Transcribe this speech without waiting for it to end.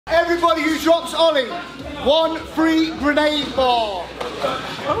Everybody who drops Ollie, 1 free grenade bar.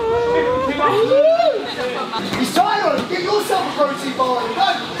 He's tired. Get yourself a protein bar.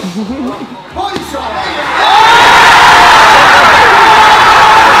 Body shot.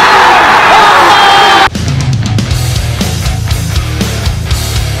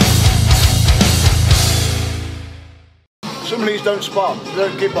 Some of these don't spar, they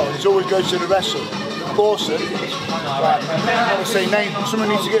don't give balls, it always goes to the wrestle. Awesome. Right. I would say name, someone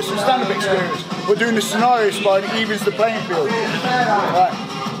needs to get some stand-up experience. We're doing the scenario sparring, it evens the playing field. Right.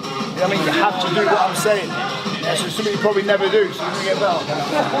 You know what I mean? You have to do what I'm saying. Yeah, so something you probably never do, so you're going to get better.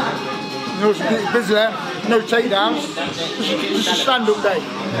 No busy there, no takedowns, just a stand-up day.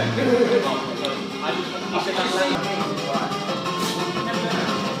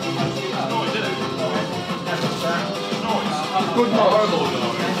 Good motto.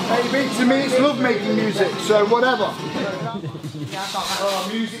 Maybe to me it's love making music, so whatever. Oh,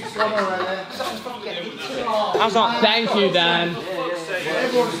 music's gone already. I was like, thank you, Dan.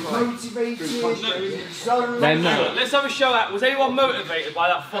 Everyone's motivated. Then no. Let's have a show out. Was anyone motivated by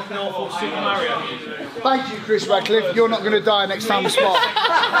that fucking awful Super Mario music? Thank you, Chris Radcliffe. You're not going to die next time we spar.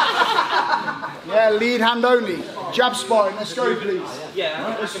 Yeah, lead hand only. Jab sparring. Let's go, please.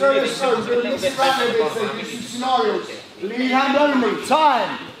 Yeah. Let's go. Let's go. We're going to mix around a bit. So do some scenarios. Lead hand only.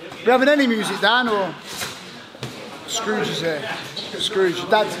 Time. We having any music, Dan, or Scrooge is here? Scrooge.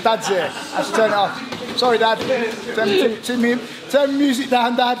 Dad's here. I have to turn it off. Sorry, Dad. Turn the music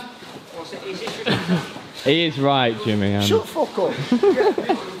down, Dad. He is right, Jimmy. Shut fuck up.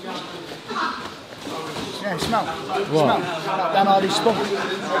 Yeah, smell. What? Smell. Dan Hardy's spunk.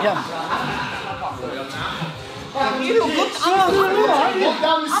 Again. You look good.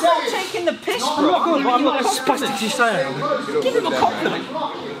 I'm not taking the piss, bro. I'm not good, but I'm not as spastic as you say. Give him a compliment.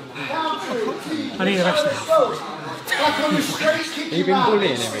 I need a rest now. You've been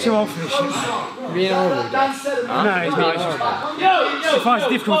bullying him. Too old for this shit. Being horrible. No, it's not. Yo! I find it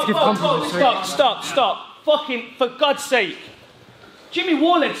difficult to give compliments. Stop. Fucking, for God's sake. Jimmy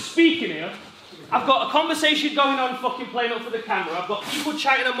Warled's speaking here. I've got a conversation going on fucking playing up for the camera. I've got people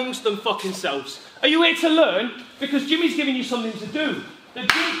chatting amongst them fucking selves. Are you here to learn? Because Jimmy's giving you something to do. The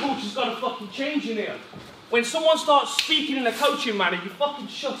gym culture's got to fucking change in here. When someone starts speaking in a coaching manner, you fucking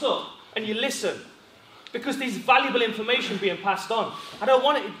shut up and you listen. Because there's valuable information being passed on. I don't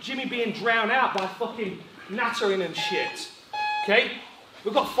want Jimmy being drowned out by fucking nattering and shit. Okay?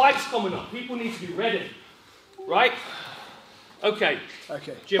 We've got fights coming up. People need to be ready. Right? Okay.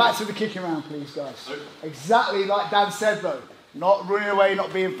 Okay. Jimmy. Back to the kicking round, please, guys. Exactly like Dan said, though. Not running away,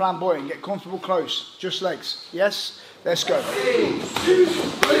 not being flamboyant. Get comfortable close. Just legs. Yes? Let's go.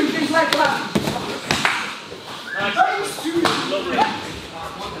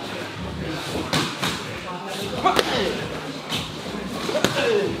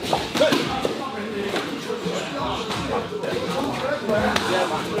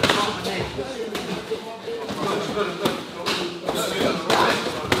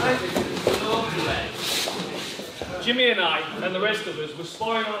 Jimmy and I, and the rest of us, were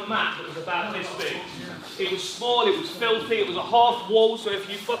sparring on a mat that was about this big. It was small, it was filthy, it was a half wall, so if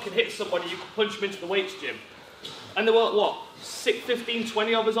you fucking hit somebody, you could punch them into the weights gym. And there were, what, 15,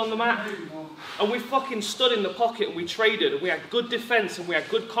 20 of us on the mat? And we fucking stood in the pocket and we traded, and we had good defence and we had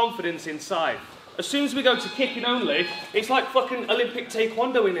good confidence inside. As soon as we go to kicking only, it's like fucking Olympic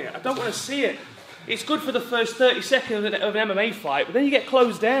taekwondo in here. I don't want to see it. It's good for the first 30 seconds of an MMA fight, but then you get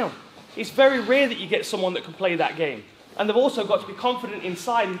closed down. It's very rare that you get someone that can play that game. And they've also got to be confident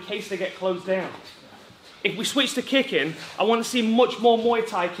inside in case they get closed down. If we switch to kicking, I want to see much more Muay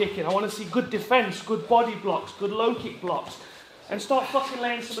Thai kicking. I want to see good defence, good body blocks, good low kick blocks. And start fucking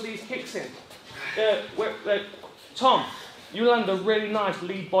laying some of these kicks in. Tom, you land a really nice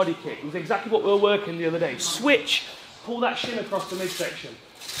lead body kick. It was exactly what we were working the other day. Switch, pull that shin across the midsection.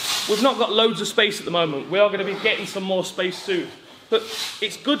 We've not got loads of space at the moment. We are going to be getting some more space soon. But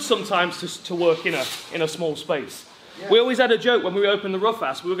it's good sometimes to work in a small space. Yeah. We always had a joke when we opened the Rough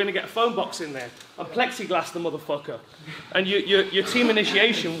House, we were going to get a phone box in there and plexiglass the motherfucker. And your team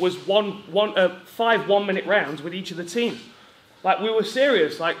initiation was 5 1-minute rounds with each of the team. Like, we were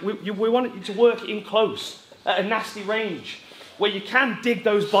serious. Like, we wanted you to work in close, at a nasty range, where you can dig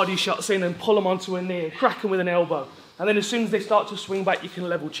those body shots in and pull them onto a knee and crack them with an elbow. And then as soon as they start to swing back, you can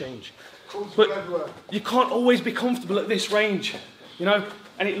level change. But you can't always be comfortable at this range. You know,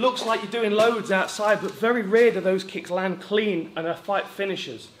 and it looks like you're doing loads outside, but very rare do those kicks land clean and a fight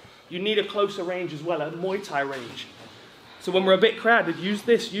finishes. You need a closer range as well, a Muay Thai range. So when we're a bit crowded, use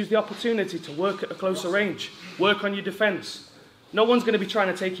the opportunity to work at a closer range. Work on your defence. No one's going to be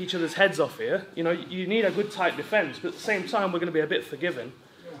trying to take each other's heads off here. You know, you need a good tight defence, but at the same time, we're going to be a bit forgiving.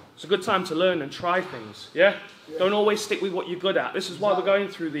 It's a good time to learn and try things, yeah? Don't always stick with what you're good at. This is why we're going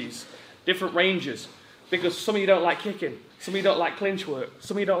through these different ranges. Because some of you don't like kicking, some of you don't like clinch work,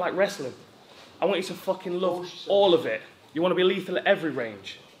 some of you don't like wrestling. I want you to fucking love all of it. You want to be lethal at every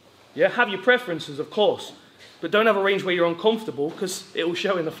range. Yeah, have your preferences, of course. But don't have a range where you're uncomfortable, because it will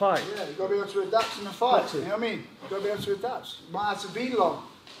show in the fight. Yeah, you've got to be able to adapt in the fight. You know what I mean? You've got to be able to adapt. You might have to be long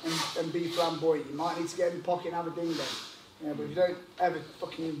and be flamboyant. You might need to get in the pocket and have a ding dong. Yeah, but if you don't ever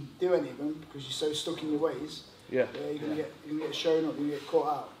fucking do any of them because you're so stuck in your ways, you're gonna get shown up, you're gonna get caught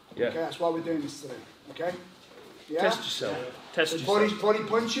out. Yeah. Okay, that's why we're doing this today. Okay? Yeah? Test yourself. Test yourself. Body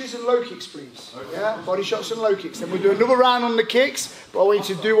punches and low kicks, please. Yeah? Body shots and low kicks. Then we'll do another round on the kicks, but I want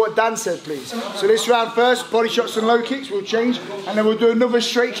you to do what Dan said, please. So this round first, body shots and low kicks, we'll change, and then we'll do another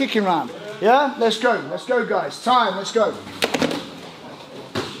straight kicking round. Yeah? Let's go. Let's go, guys. Time, let's go.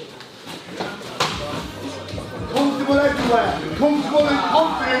 Comfortable everywhere. Comfortable and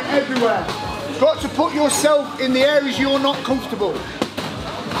confident everywhere. You've got to put yourself in the areas you're not comfortable.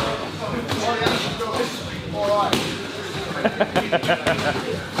 Alright.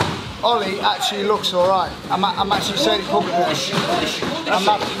 Ollie actually looks alright. I'm actually saying it publicly.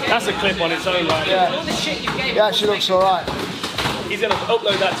 That's a clip on its own, right? Yeah. He actually looks alright. He's going to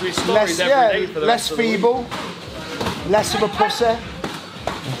upload that to his stories every day for the rest of the week. Less feeble, less of a pussy.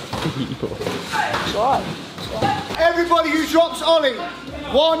 It's alright. Everybody who drops Ollie,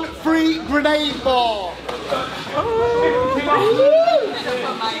 1 free grenade bar.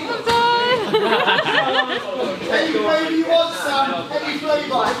 Any flavour you want, Sam. Any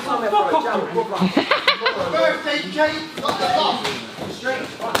flavour. Birthday cake, not the bomb.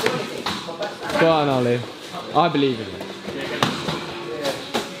 Go on, Ollie. I believe in you.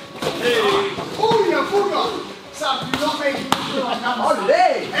 Oh, yeah, fuck off. Sam, you're not making me feel like I'm Ollie.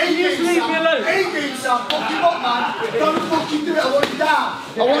 Just leave me alone. A-game, Sam. Fuck you up, man. Don't fucking do it. I want you down.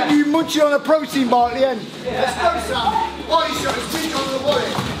 I want you munching on a protein bar at the end. Let's go, Sam. Body shot is weak on the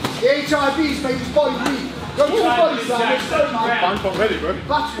body. The HIV's made his body weak. Go to the body, Sam. Let's go, man. I'm not ready, bro.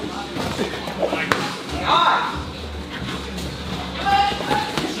 Battery, man. Alright.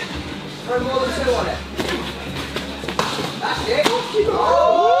 Throw more than 2 on it. That's it.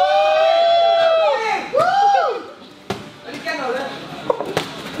 Oh!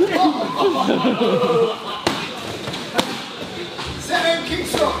 Set them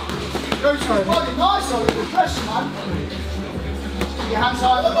kicks up. Go to the body. Nice on it. Good pressure, man. Your hands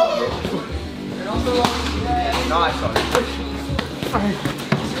high in the pocket. Get on the line. Yeah. Nice on it.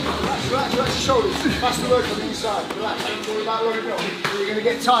 Relax your shoulders. That's the work on the inside. Relax. Don't worry about loading up. You're going to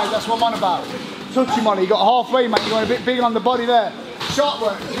get tired. That's what I'm on about. Touch him on it. You got halfway, mate. You want a bit big on the body there. Sharp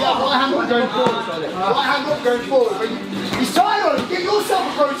work. Yeah, right hand up going forward. Right hand up going forward. He's tired on it. Get yourself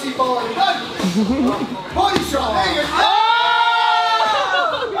a protein bar. Go. Body shot. There you go.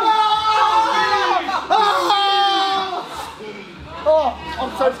 Oh,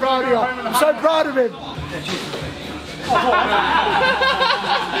 I'm so proud of you. I'm so proud of him.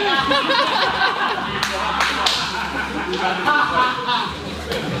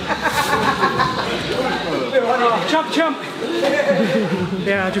 Chump.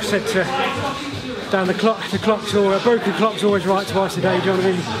 Yeah, I just said to down the clock's or a broken clock's always right twice a day, do you know what I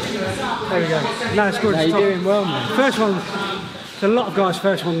mean? There we go. No, it's good. No, you're doing well, man. First one, there's a lot of guys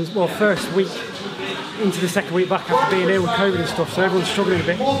first week into the second week back after being ill with COVID and stuff, so everyone's struggling a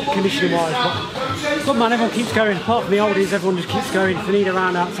bit conditioning wise, but man, everyone keeps going. Apart from the oldies, everyone just keeps going. If they need a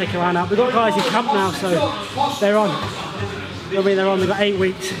round out, take a round out. We've got guys in camp now, so they're on. You know what I mean? They're on, they've got 8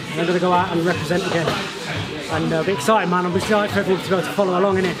 weeks, and they're going to go out and represent again. And I'll be excited, man. I'm excited for everyone to be able to follow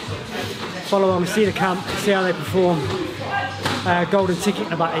along in it. Follow along, see the camp, see how they perform. Golden ticket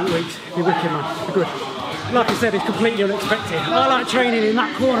in about 8 weeks. Be wicked, man. Be good. Like I said, it's completely unexpected. I like training in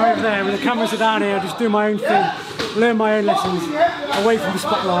that corner over there when the cameras are down here. I just do my own thing, learn my own lessons, away from the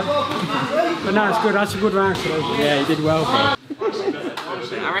spotlight. But no, it's good. That's a good round today. Yeah, you did well, bro.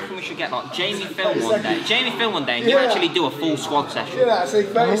 I reckon we should get like Jamie film one day. Jamie film one day and you actually do a full squad session. Yeah, say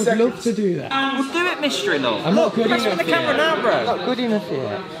 30 I would seconds. love to do that. We'll do it, mystery love. I'm not good Press enough on the camera yet. now, bro. I'm not good enough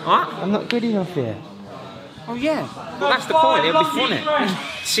yet. What? I'm not good enough yet. Oh yeah. Well, that's the point. It'll be funny.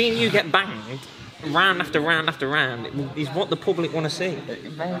 Seeing you get banged round after round after round is what the public want to see. Maybe.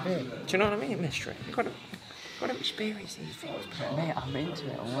 Do you know what I mean, mystery? You've got to experience these things, bro. Mate, I'm into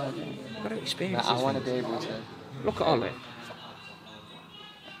it. I'm working. You've got to experience I these want to things. be able to. Look at Ollie.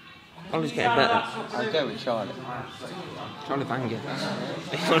 Ollie's getting better. I'll go with Charlie. Charlie banging.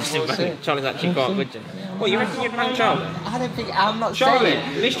 Honestly banging. Charlie's actually quite good, Jim. What, you reckon you'd bang Charlie? I don't think. I'm not Charlie,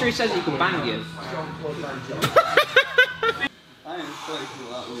 saying. mystery says he can bang you.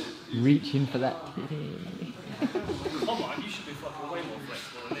 Reaching for that. Come on, you should be fucking way more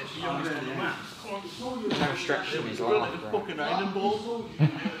flexible than this. Never stretched in his life. Fucking raining balls.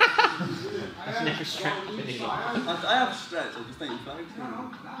 Never stretched in his life. I have stretched, I just think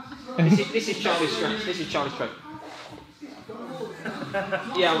you This is Charlie's stretch. This is Charlie's stretch.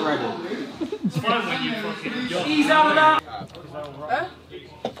 Yeah, I'm ready. It's fine when you fucking... He's out of that!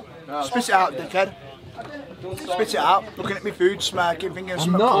 Spit it out, dickhead. Spit it out. Looking at me food, smirking, thinking of I'm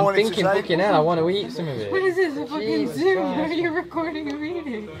something not, I'm corny to thinking, say. fucking hell, I want to eat some of it. What is this, a fucking Jesus Zoom? Christ. Are you recording a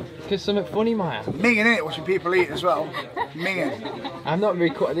meeting? Because something funny might happen. Minging in it, watching people eat as well. Minging. I'm not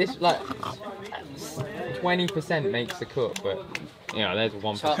recording this, like, 20% makes the cut, but, you know, there's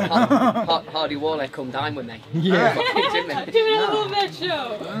 1%. Hardy Wall, come dine with me. Yeah. Dude, I love that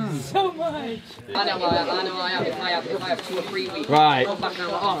show so much. I know I have. If I have 2 or 3 weeks, Right. I'll come back and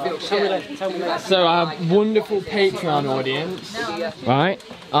I'm like, oh, I feel shit. Tell me that. So our wonderful Patreon audience, right,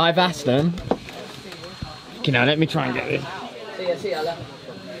 I've asked them, okay, now let me try and get this. See ya.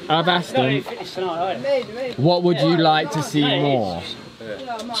 I've asked them, Finish tonight, right? what would you like to see more?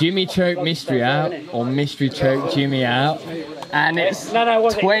 Jimmy choke mystery out or mystery choke Jimmy out? And it's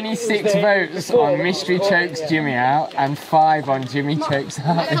 26 votes on mystery chokes Jimmy out and 5 on Jimmy chokes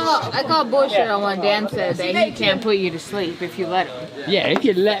out. I call bullshit on what Dan said that he can't put you to sleep if you let him. Yeah, if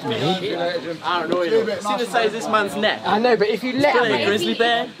you let me. I don't know, you know. See the size of this man's neck? I know, but if you let me. Grizzly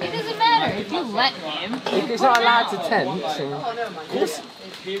bear? It doesn't matter if you let him. If he's not allowed to tense.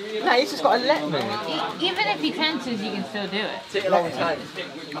 No, he's just got to let me. Even if he tenses, you can still do it. Take a long time. I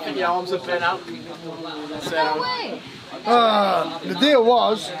think your arms have been out. No way. The deal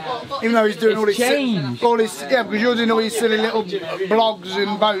was, even though he's doing all his, yeah, because you're doing all these silly little blogs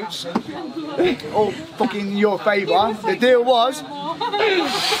and boats, all fucking your favour. The deal was,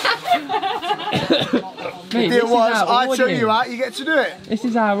 I show you out, you get to do it. This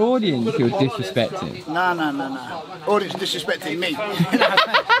is our audience you're disrespecting. No. Audience disrespecting me.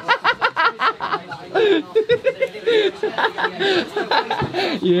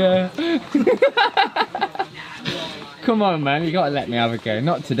 Yeah. Come on, man, you gotta let me have a go.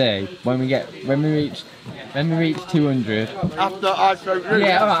 Not today. When we reach 200. After I choke you.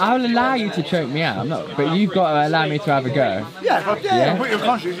 Yeah, alright, I'll allow you to choke me out. I'm not, but you've got to allow me to have a go. Yeah, put your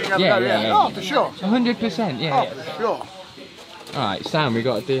conscience, you can have a go, yeah. Oh, for sure. 100%, yeah. Oh, for sure. Alright, Sam, we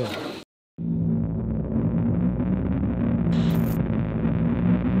got a deal.